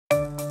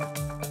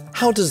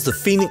How does the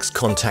Phoenix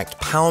Contact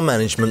Power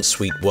Management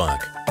Suite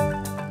work?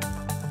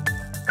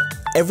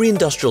 Every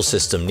industrial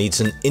system needs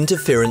an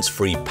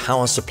interference-free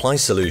power supply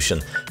solution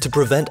to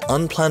prevent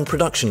unplanned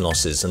production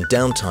losses and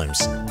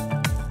downtimes.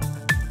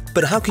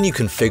 But how can you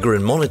configure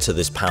and monitor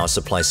this power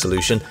supply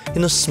solution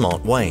in a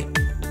smart way?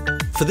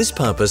 For this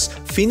purpose,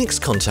 Phoenix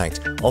Contact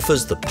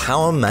offers the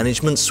Power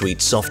Management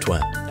Suite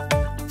software.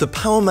 The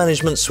Power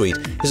Management Suite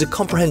is a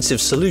comprehensive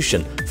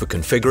solution for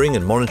configuring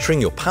and monitoring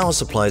your power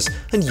supplies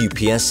and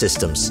UPS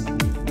systems.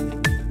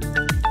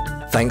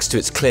 Thanks to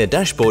its clear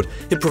dashboard,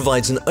 it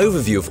provides an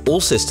overview of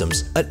all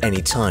systems at any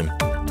time.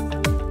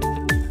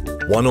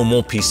 One or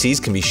more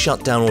PCs can be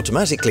shut down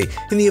automatically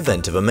in the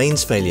event of a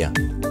mains failure.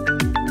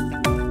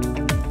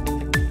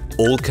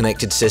 All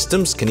connected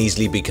systems can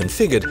easily be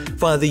configured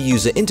via the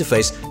user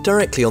interface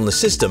directly on the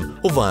system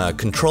or via a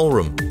control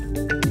room.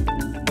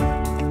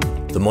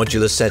 The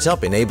modular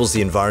setup enables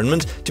the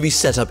environment to be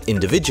set up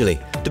individually,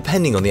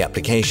 depending on the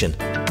application.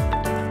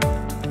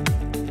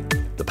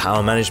 The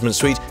Power Management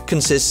Suite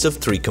consists of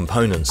three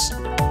components.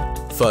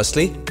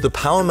 Firstly, the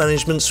Power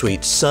Management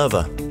Suite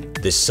server.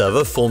 This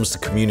server forms the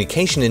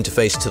communication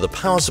interface to the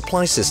power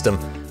supply system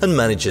and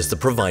manages the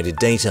provided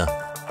data.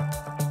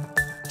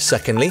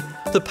 Secondly,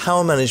 the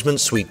Power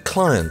Management Suite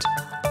client.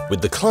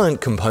 With the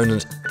client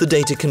component, the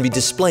data can be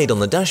displayed on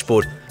the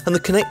dashboard and the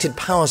connected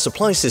power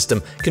supply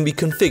system can be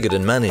configured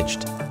and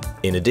managed.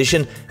 In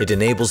addition, it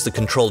enables the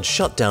controlled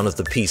shutdown of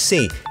the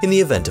PC in the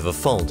event of a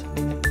fault.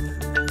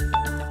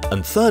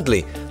 And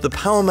thirdly, the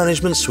Power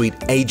Management Suite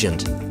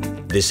agent.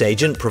 This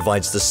agent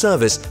provides the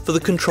service for the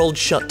controlled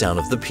shutdown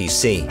of the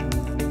PC.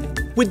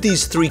 With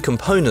these three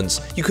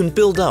components, you can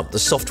build up the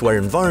software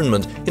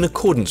environment in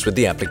accordance with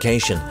the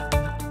application.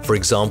 For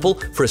example,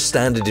 for a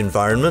standard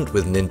environment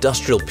with an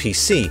industrial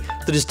PC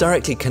that is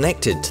directly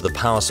connected to the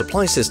power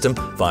supply system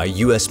via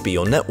USB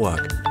or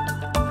network.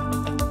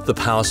 The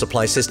power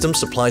supply system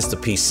supplies the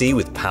PC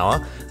with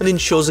power and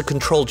ensures a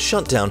controlled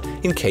shutdown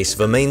in case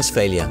of a mains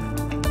failure.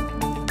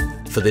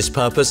 For this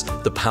purpose,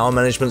 the Power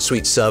Management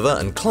Suite server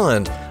and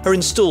client are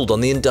installed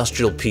on the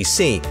industrial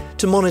PC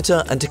to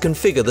monitor and to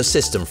configure the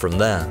system from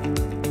there.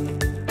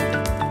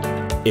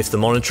 If the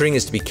monitoring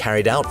is to be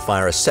carried out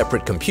via a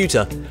separate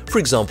computer, for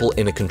example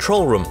in a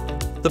control room,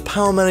 the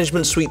Power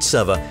Management Suite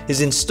server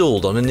is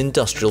installed on an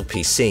industrial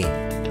PC.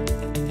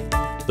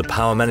 The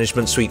Power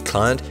Management Suite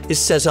client is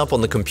set up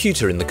on the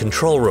computer in the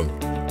control room.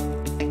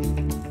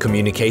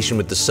 Communication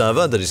with the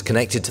server that is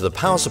connected to the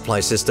power supply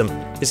system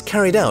is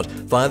carried out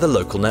via the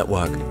local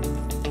network.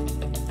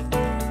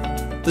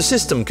 The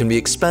system can be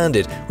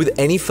expanded with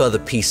any further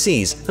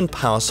PCs and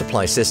power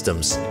supply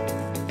systems.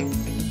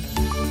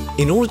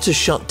 In order to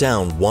shut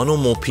down one or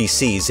more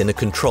PCs in a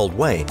controlled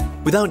way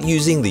without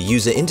using the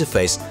user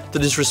interface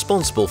that is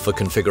responsible for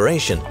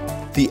configuration,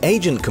 the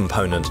agent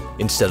component,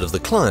 instead of the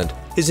client,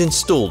 is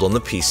installed on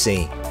the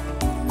PC.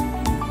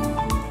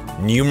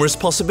 Numerous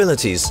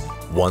possibilities,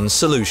 one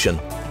solution.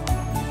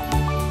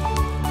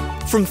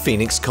 From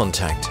Phoenix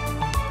Contact.